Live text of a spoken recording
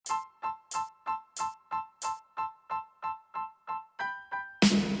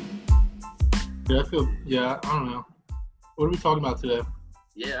Yeah, I don't know. What are we talking about today?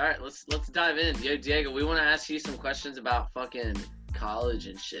 Yeah, all right, let's dive in. Yo, Diego, we want to ask you some questions about fucking college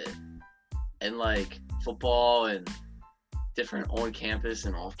and shit, and like football and different on-campus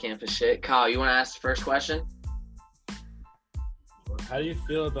and off-campus shit. Kyle, you want to ask the first question? How do you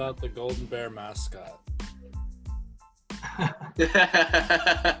feel about the Golden Bear mascot?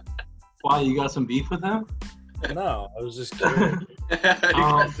 Why, you got some beef with him? No, I was just curious. You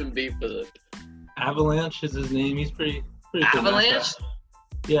got some beef with it. Avalanche is his name. He's pretty cool Avalanche? mascot.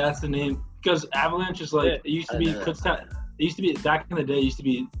 Yeah, that's the name. Because Avalanche is like, it used to be Kutztown. It used to be, back in the day, it used to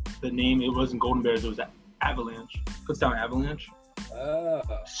be the name. It wasn't Golden Bears, it was Avalanche. Kutztown Avalanche. Oh.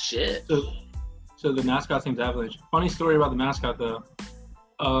 Shit. So the mascot's name's Avalanche. Funny story about the mascot, though.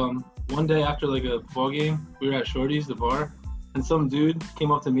 One day after, like, a football game, we were at Shorty's, the bar, and some dude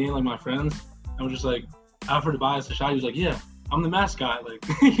came up to me and, like, my friends, and was just like, offered to buy us a shot. He was like, yeah, I'm the mascot. Like,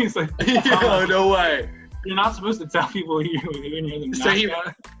 he's like, Yo, no way. You're not supposed to tell people when you're the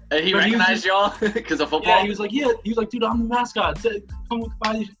mascot. So he recognized y'all because of football? Yeah, he was like, dude, I'm the mascot. Come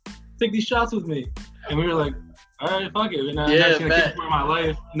take these shots with me. And we were like, all right, fuck it. And I'm never going to keep it for my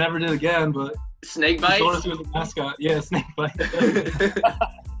life. Never did again, but. Snake bites? He told us he was the mascot. Yeah, snake bites.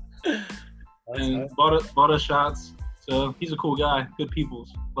 And bought us shots. So he's a cool guy. Good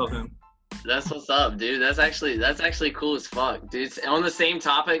peoples. Love him. That's what's up, dude. That's actually cool as fuck, dude. On the same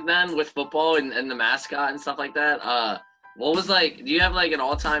topic then with football and the mascot and stuff like that. What was like? Do you have like an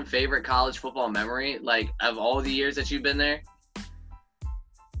all-time favorite college football memory, like of all the years that you've been there?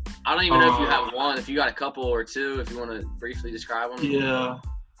 I don't even know if you have one. If you got a couple or two, if you want to briefly describe them. Yeah,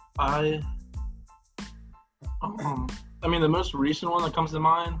 I mean, the most recent one that comes to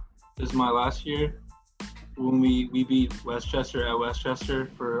mind is my last year when we beat Westchester at Westchester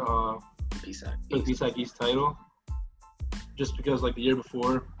for the PSAC East title. Just because, like, the year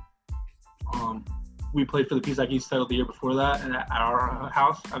before, we played for the PSAC East title the year before that at our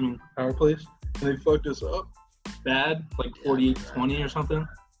house. I mean, our place. And they fucked us up bad, like 48-20 or something.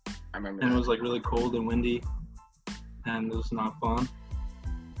 I remember. And it was, like, really cold and windy, and it was not fun.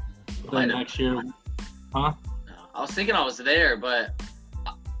 But then next year, huh? I was thinking I was there, but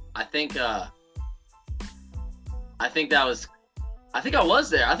I think I was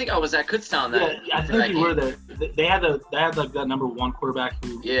there. I think I was at Kutztown that. Yeah, I think you were there. They had like that number one quarterback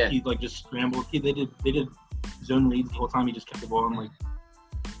who he like just scrambled. They did zone reads the whole time. He just kept the ball and like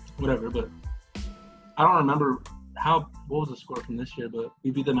whatever. But I don't remember what was the score from this year. But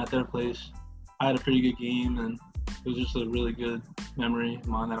we beat them at their place. I had a pretty good game, and it was just a really memory of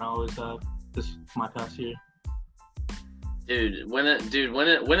mine that I always have. This my past year. Dude, winning a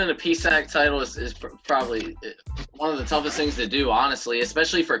PSAC title is probably one of the toughest things to do, honestly,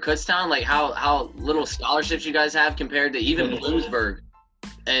 especially for Kutztown. Like how little scholarships you guys have compared to even Bloomsburg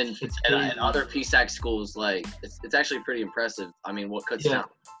and other PSAC schools. Like it's actually pretty impressive. I mean, what Kutztown? Yeah,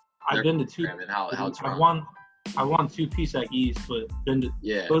 I've been to two. And how it's I won two PSAC East, but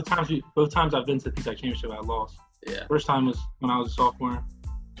both times I've been to the PSAC championship, I lost. Yeah. First time was when I was a sophomore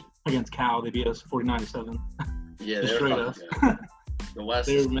against Cal. They beat us 49-7. Yeah, destroyed us. The West.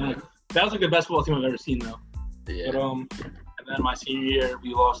 They were mad. That was like the best football team I've ever seen, though. Yeah. But and then my senior year,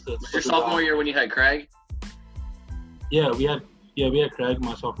 we lost to. Was your sophomore year when you had Craig? Yeah, we had Craig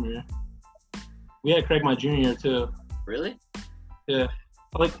my sophomore year. We had Craig my junior year too. Really? Yeah.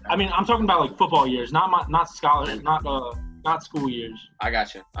 Like, I mean, I'm talking about like football years, not scholarship, not school years. I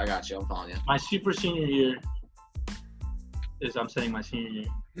got you. I'm following you. My super senior year is my senior year.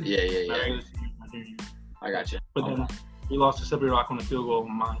 Yeah. My regular senior, my junior year. I got you. But then we lost to Slippery Rock on a field goal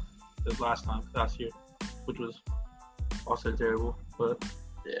last year, which was also terrible. But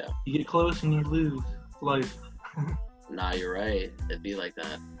yeah, you get close and you lose. It's life. Nah, you're right. It'd be like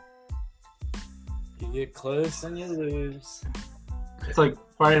that. You get close and you lose. It's like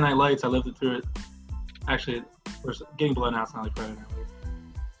Friday Night Lights. I lived it through it. Actually, getting blown out is not like Friday Night Lights.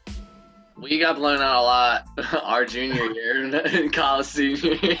 We got blown out a lot our junior year in college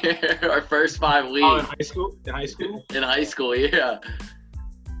senior year. Our first 5 weeks. Oh, in high school? In high school, yeah.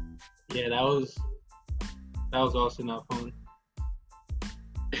 Yeah, that was also not fun.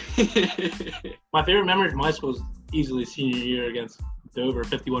 My favorite memory from high school is easily senior year against Dover,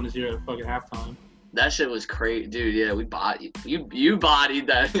 51-0 at fucking halftime. That shit was crazy, dude. Yeah, we bodied you bodied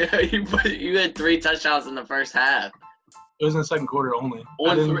that. you had 3 touchdowns in the first half. It was in the second quarter only.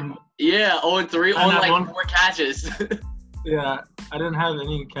 0-3 on like 4 catches. Yeah, I didn't have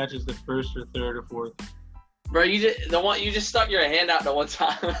any catches the first or third or fourth. Bro, you just stuck your hand out the one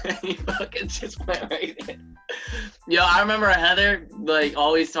time and you fucking just went right in. Yo, I remember Heather, like,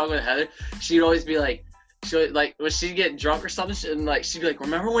 always talking with Heather. She'd always be like, when she'd get drunk or something, and like she'd be like,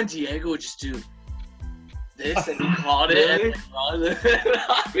 remember when Diego would just do this and he called it. And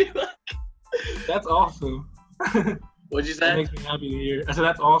I'd be like, that's awesome. What'd you say? That makes me happy to hear. I said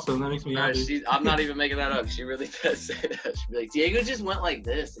that's awesome. That makes me happy. I'm not even making that up. She really does say that. She'd be like, Diego just went like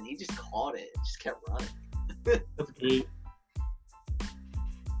this and he just caught it. Just kept running. That's great.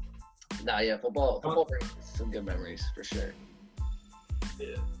 Nah, yeah, football brings some good memories for sure.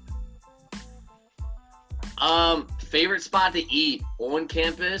 Yeah. Favorite spot to eat on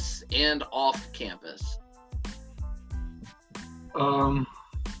campus and off campus?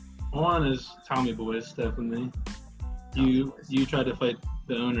 One is Tommy Boy's, definitely. You tried to fight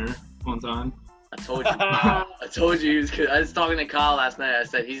the owner one time. I told you. I told you. I was talking to Kyle last night. I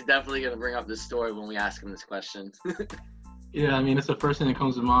said he's definitely gonna bring up this story when we ask him this question. Yeah, I mean it's the first thing that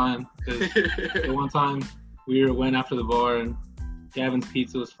comes to mind. The one time we went after the bar and Gavin's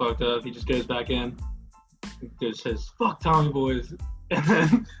pizza was fucked up. He just goes back in, just says "fuck Tommy Boys," and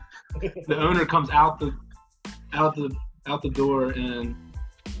then the owner comes out the door and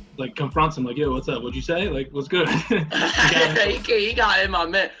like confronts him like, "Yo, what's up? What'd you say? Like, what's good?" he got in my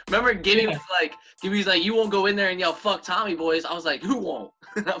man. Remember, Gibby was like, "You won't go in there and yell fuck Tommy Boys." I was like, "Who won't?"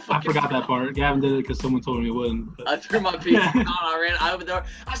 I forgot that part. Gavin did it because someone told me he wouldn't. I threw my pizza down. I ran out the door.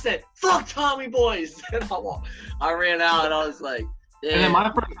 I said, "Fuck Tommy Boys," and I ran out and I was like, yeah. And then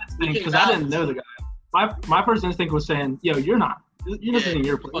my first instinct, because I didn't know the guy, my first instinct was saying, "Yo, you're this isn't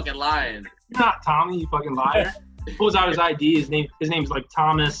your place. Fucking lying. You're not Tommy, you fucking liar." He pulls out his ID. His name's like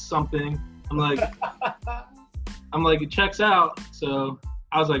Thomas something. I'm like, it checks out. So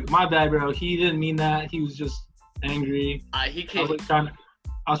I was like, my bad, bro. He didn't mean that. He was just angry. He came.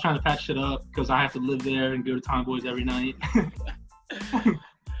 I was trying to patch shit up because I have to live there and go to Tommy Boys every night.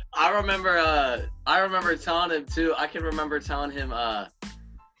 I remember telling him too. I can remember telling him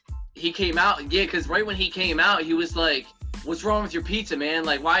he came out. Yeah, because right when he came out, he was like, "What's wrong with your pizza, man?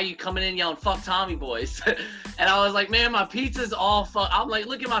 Like, why are you coming in yelling fuck Tommy Boys?" And I was like, "Man, my pizza's all fuck." I'm like,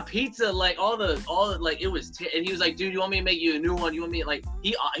 "Look at my pizza, like all the like it was." And he was like, "Dude, you want me to make you a new one? You want me like?"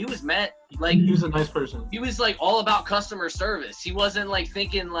 He was mad. Like, he was a nice person. He was like all about customer service. He wasn't like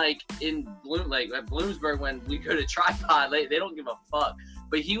thinking like in at Bloomsburg when we go to Tripod, like, they don't give a fuck.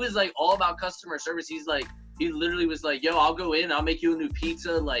 But he was like all about customer service. He literally was like, "Yo, I'll go in, I'll make you a new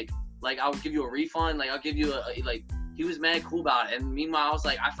pizza, like I'll give you a refund, like I'll give you a like." He was mad cool about it. And meanwhile, I was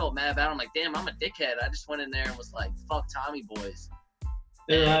like, I felt mad about it. I'm like, damn, I'm a dickhead. I just went in there and was like, fuck Tommy Boys.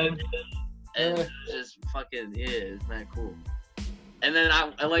 And just fucking, yeah, it's mad cool. And then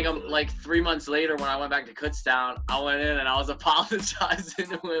I'm like 3 months later when I went back to Kutztown, I went in and I was apologizing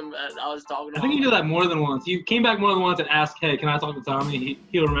to him. I was talking to him. I think you did that more than once. You came back more than once and asked, "Hey, can I talk to Tommy?"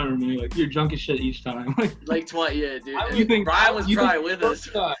 He'll remember me. Like, you're drunk as shit each time. Like 20, yeah, dude. You think Brian was probably with us.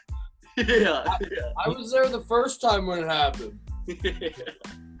 Yeah. I was there the first time when it happened.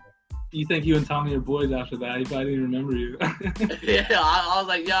 You think you and Tommy are boys after that? He probably didn't remember you. Yeah, I was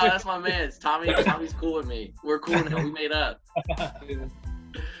like, "Yo, that's my man. Tommy's cool with me. We're cool now. We made up."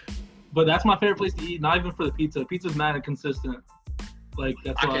 But that's my favorite place to eat. Not even for the pizza. Pizza's mad inconsistent. Like,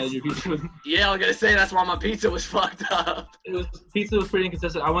 that's why your pizza was... Yeah, I was gonna say that's why my pizza was fucked up. Pizza was pretty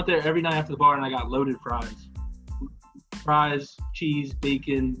inconsistent. I went there every night after the bar and I got loaded fries, cheese,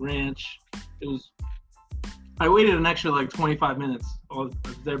 bacon, ranch. I waited an extra like 25 minutes. I was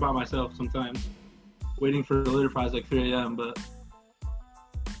there by myself sometimes, waiting for the loaded fries like 3 a.m. But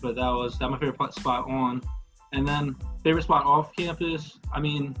that was my favorite spot on. And then favorite spot off campus. I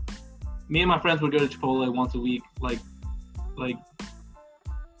mean, me and my friends would go to Chipotle once a week. Like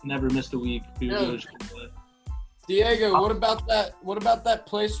never missed a week. We would go to Chipotle. Diego, what about that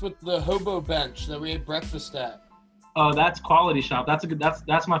place with the hobo bench that we had breakfast at? Oh, that's Quality Shop. That's it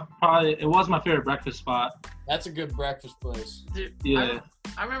was my favorite breakfast spot. That's a good breakfast place. Dude, yeah.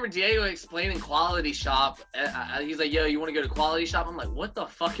 I remember Diego explaining Quality Shop. He's like, "Yo, you want to go to Quality Shop?" I'm like, "What the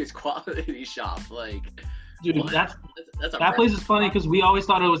fuck is Quality Shop?" Like, dude, what? that place is funny because we always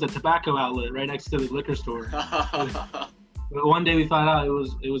thought it was a tobacco outlet right next to the liquor store. But one day we found out it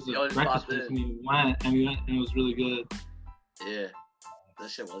was a breakfast place, and we went and it was really good. Yeah, that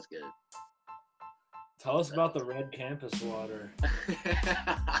shit was good. Tell us about the red campus water.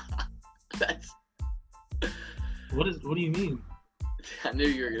 What do you mean? I knew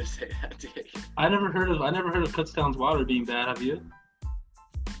you were gonna say that, Diego. I never heard of Kutztown's water being bad. Have you?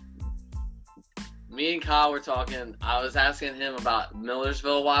 Me and Kyle were talking. I was asking him about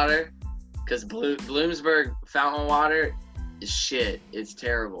Millersville water because Bloomsburg fountain water is shit. It's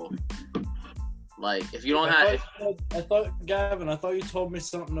terrible. Like, if you don't have... I thought, Gavin, you told me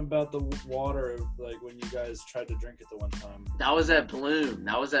something about the water, like, when you guys tried to drink it the one time. That was at Bloom.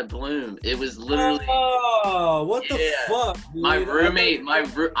 It was literally... Oh, what the fuck, dude? My roommate,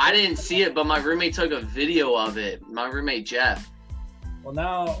 I didn't see it, but my roommate took a video of it. My roommate, Jeff. Well,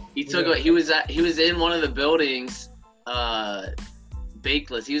 now... He was in one of the buildings,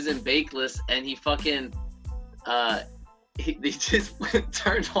 Bakeless. He was in Bakeless, and he fucking... He just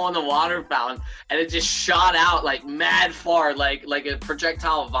turned on the water fountain and it just shot out like mad far, like a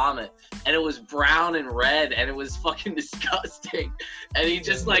projectile vomit, and it was brown and red and it was fucking disgusting. And he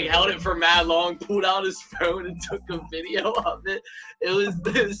just like held it for mad long, pulled out his phone and took a video of it. It was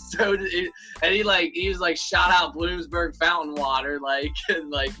so, and he was like, shout out Bloomsburg fountain water, like, and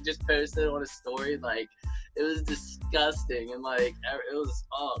like just posted it on his story. Like, it was disgusting. And like, it was,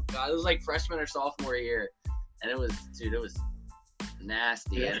 oh god, it was like freshman or sophomore year. And it was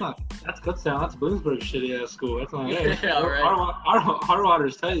nasty. Yeah, that's good sound. That's Bloomsburg shitty ass school. That's not. Yeah, right. Our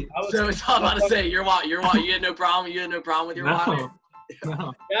water's tight. So it's all about to say your water. You had no problem. You had no problem with your water.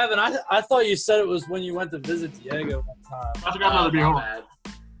 No. Gavin, I thought you said it was when you went to visit Diego one time. I forgot another beer home.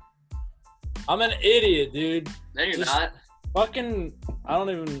 I'm an idiot, dude. No, you're not. Fucking, I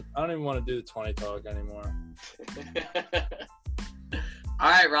don't even want to do the 20 talk anymore. All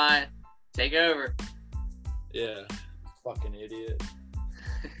right, Ryan, take over. Yeah, fucking idiot.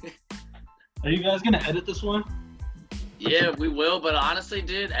 Are you guys gonna edit this one? Yeah, we will. But honestly,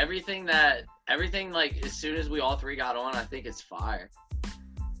 dude, everything like as soon as we all three got on, I think it's fire.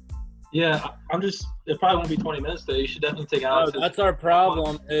 Yeah, it probably won't be 20 minutes though. You should definitely take Alex. That's our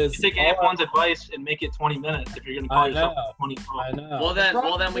problem. Is you take F1's advice and make it 20 minutes if you're gonna call yourself 20. I know. Well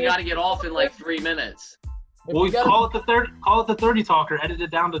then we got to get off in like 3 minutes. Well, call it the 30 talker. Edit it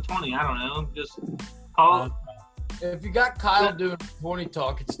down to 20. I don't know. Just call it. If you got Kyle doing 20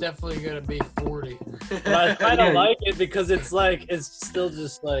 talk, it's definitely gonna be 40. But I kind of like it because it's still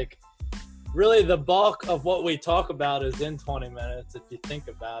just like really the bulk of what we talk about is in 20 minutes if you think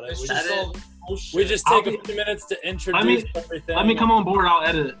about it. We just take a few minutes to introduce everything. Let me come on board. I'll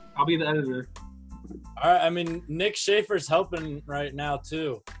edit it. I'll be the editor. All right. I mean, Nick Schaefer's helping right now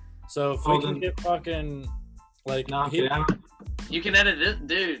too. So if we can get fucking like, you can edit it,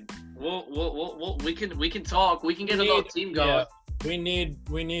 dude. We can talk. We can get a little team going. Yeah,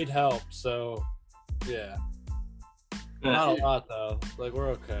 we need help. So, yeah. Not a lot though. Like, we're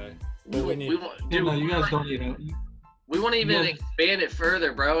okay. But you guys don't need help. We want to even expand it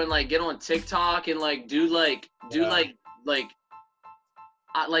further, bro, and like get on TikTok and like do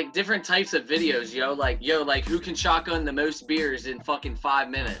different types of videos, like who can shotgun the most beers in fucking 5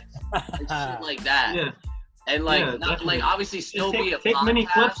 minutes, and shit like that. Yeah. And obviously still be a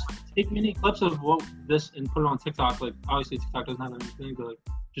podcast. Take mini clips of this and put it on TikTok. Like, obviously TikTok doesn't have anything, but like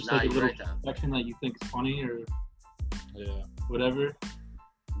just like a little section that you think is funny or whatever.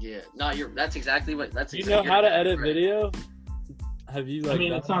 Yeah, no, that's exactly what. That's you know how to edit video? Have you like? I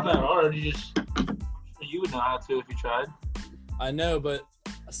mean, it's not that hard. You would know how to if you tried. I know, but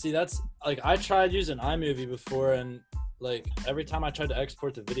see, that's like I tried using iMovie before, and like every time I tried to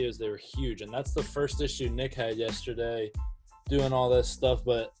export the videos, they were huge, and that's the first issue Nick had yesterday, doing all this stuff.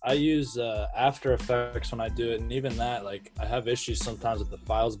 But I use After Effects when I do it, and even that, like I have issues sometimes with the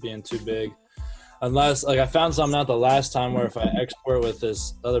files being too big. Unless, like, I found something out the last time where if I export with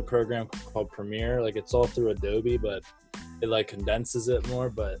this other program called Premiere, like, it's all through Adobe, but it, like, condenses it more.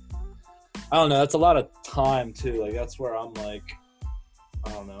 But I don't know. That's a lot of time, too. Like, that's where I'm, like, I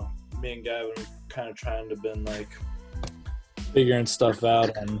don't know. Me and Gavin are kind of trying to been, like, figuring stuff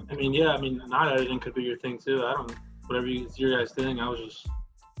out. And I mean, not editing could be your thing, too. I don't whatever it's your guys' thing. I was just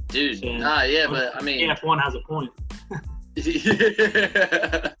saying, but, I mean. AF1 has a point.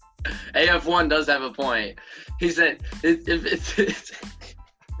 Yeah. AF1 does have a point. He said, it's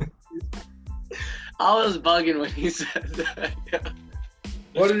I was bugging when he said that. Yeah.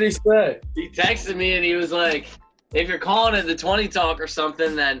 What did he say? He texted me and he was like, if you're calling it the 20 talk or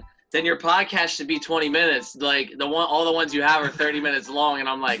something, then your podcast should be 20 minutes. Like all the ones you have are 30 minutes long. And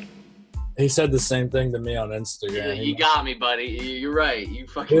I'm like, he said the same thing to me on Instagram. Yeah, you got me, buddy. You're right. You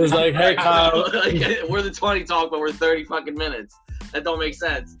fucking. He was like, hey, Kyle. We're the 20 talk, but we're 30 fucking minutes. That don't make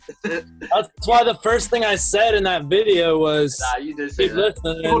sense. That's why the first thing I said in that video was. Nah, you did say that.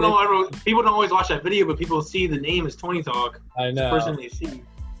 People don't always watch that video, but people see the name as 20 Talk. I know. It's the person they see.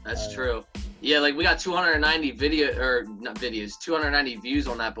 That's true. Yeah, like we got 290 290 views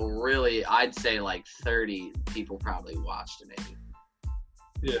on that, but really, I'd say like 30 people probably watched it maybe.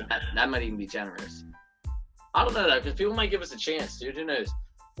 Yeah. That might even be generous. I don't know though, because people might give us a chance, dude. Who knows?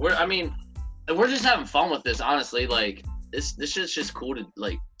 We're just having fun with this, honestly. Like. This shit's just cool to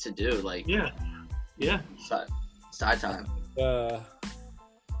do. Like, yeah. Yeah. Side time.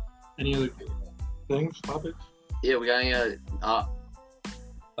 Any other things, topics? Yeah, we got any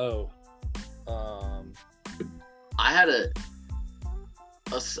I had a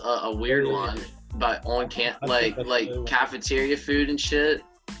weird one, but on like cafeteria food and shit.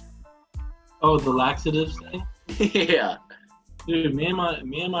 Oh, the laxatives thing? Yeah. Dude, me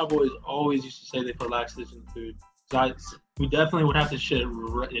and my boys always used to say they put laxatives in food. So we definitely would have to shit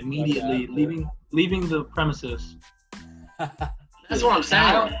immediately, leaving the premises. That's what I'm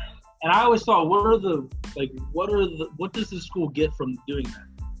saying. And I always thought, what does the school get from doing that?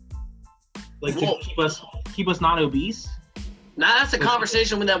 Like, to keep us not obese? Now that's a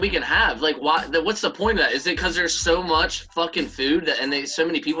conversation that we can have. Like, what's the point of that? Is it because there's so much fucking food and so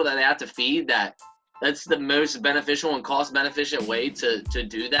many people that they have to feed that's the most beneficial and cost beneficent way to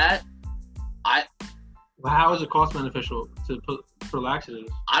do that? How is it cost beneficial to put for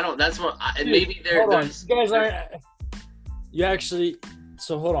laxatives? I don't. That's what. Maybe there's. You guys are. You actually.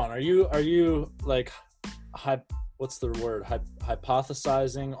 So hold on. Are you like, what's the word?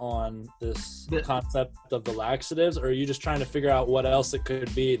 Hypothesizing on this concept of the laxatives, or are you just trying to figure out what else it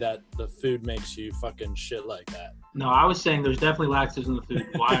could be that the food makes you fucking shit like that? No, I was saying there's definitely laxatives in the food.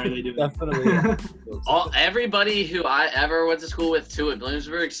 Why are they doing that? Everybody who I ever went to school with too at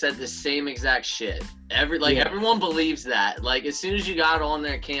Bloomsburg said the same exact shit. Everyone believes that. Like, as soon as you got on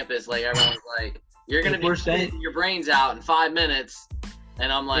their campus, like, everyone's like, you're gonna be spitting your brains out in 5 minutes. And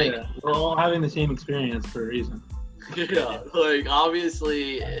I'm like, yeah, we're all having the same experience for a reason. Yeah, like,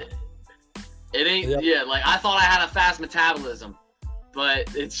 obviously, it ain't. Yep. Yeah, like, I thought I had a fast metabolism, but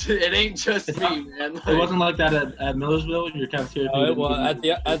it ain't just me, man. Like, it wasn't like that at Millersville, your cafeteria.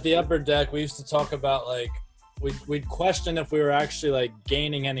 At the upper deck, we used to talk about, like, we'd question if we were actually, like,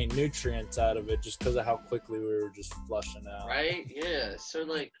 gaining any nutrients out of it just because of how quickly we were just flushing out. Right? Yeah. So,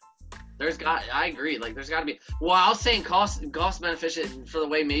 like, I agree. Like, there's got to be. Well, I was saying cost beneficent for the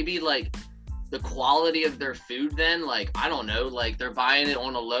way maybe, like, the quality of their food. Then, like, I don't know. Like, they're buying it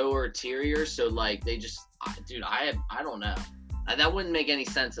on a lower tier, so, like, they just, dude, I don't know. That wouldn't make any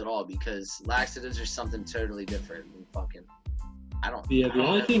sense at all because laxatives are something totally different than fucking. The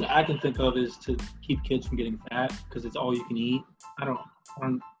only thing I can think of is to keep kids from getting fat because it's all you can eat. I don't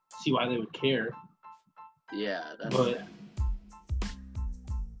see why they would care. Yeah,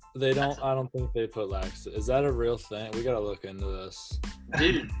 They don't. I don't think they put laxatives. Is that a real thing? We gotta look into this,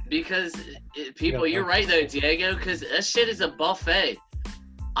 dude. Because people, you're right though, Diego. Because that shit is a buffet.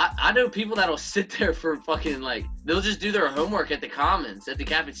 I know people that'll sit there for fucking, like, they'll just do their homework at the Commons at the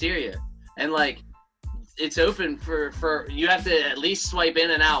cafeteria, and, like, it's open for you have to at least swipe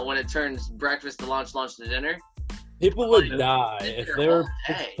in and out when it turns breakfast to lunch to dinner. People would die if they were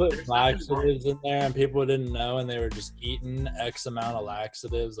putting laxatives in there and people didn't know and they were just eating X amount of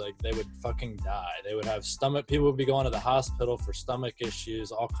laxatives. Like, they would fucking die. They would have people would be going to the hospital for stomach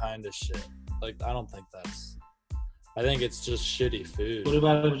issues, all kind of shit. Like, I don't think I think it's just shitty food. What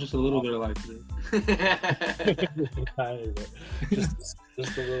about it was just a little bit of laxative?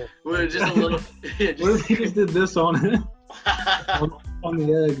 just a little. What if he just did this on it? on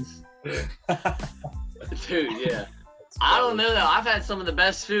the eggs. Dude, yeah. I don't know though. I've had some of the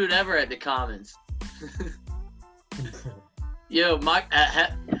best food ever at the Commons. Yo, Mike,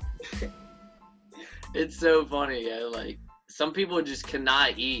 it's so funny. Yeah, like, some people just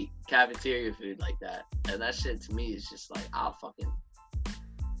cannot eat cafeteria food like that, and that shit to me is just like, I'll fucking.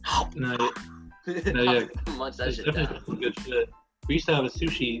 Munch that shit down. Good shit. We used to have a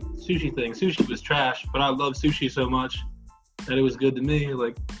sushi thing. Sushi was trash, but I love sushi so much that it was good to me.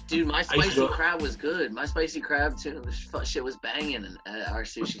 Like, dude, my spicy crab was good. My spicy crab too. This shit was banging at our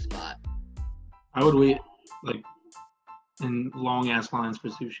sushi spot. I would wait, like, in long ass lines for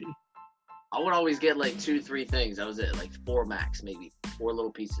sushi. I would always get like 2-3 things. That was it, like 4 max, maybe 4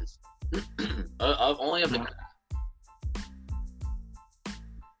 little pieces. Only of the crab.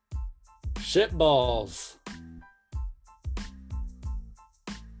 Shit balls.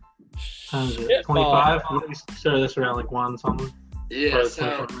 How is it? 25? We started this around like 1 something. Yeah,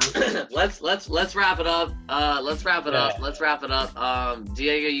 so let's wrap it up. Let's wrap it up.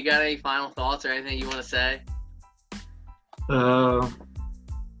 Diego, you got any final thoughts or anything you want to say? No.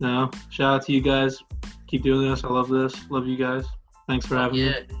 Shout out to you guys. Keep doing this. I love this. Love you guys. Thanks for having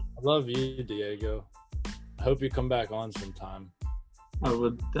me. I love you, Diego. I hope you come back on sometime. I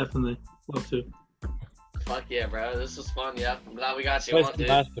would definitely love to. Fuck yeah, bro. This was fun. Yeah, I'm glad we got you on, dude.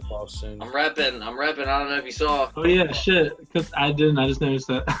 Basketball soon. I'm repping. I don't know if you saw. Oh yeah, shit. Cause I didn't. I just noticed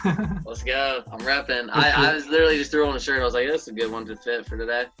that. Let's go. I'm repping. I was literally just threw on a shirt. I was like, this is a good one to fit for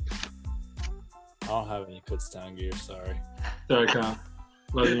today. I don't have any Kutztown gear. Sorry. Sorry, Kyle.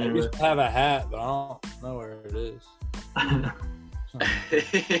 Love you, I man. used to have a hat, but I don't know where it is.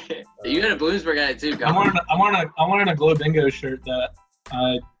 You had a Bloomsburg hat too, I'm Colin. wearing a Glow Bingo shirt that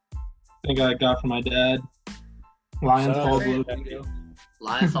I think I got from my dad. Lions Shout out Hall to Glow you. Bingo.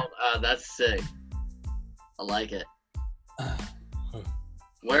 Lions. That's sick. I like it.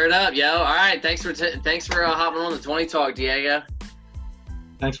 Word up, yo! All right, thanks for hopping on the 20 Talk, Diego.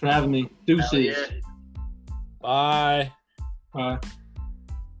 Thanks for having me. Hell Deuces. yeah. Bye. Bye.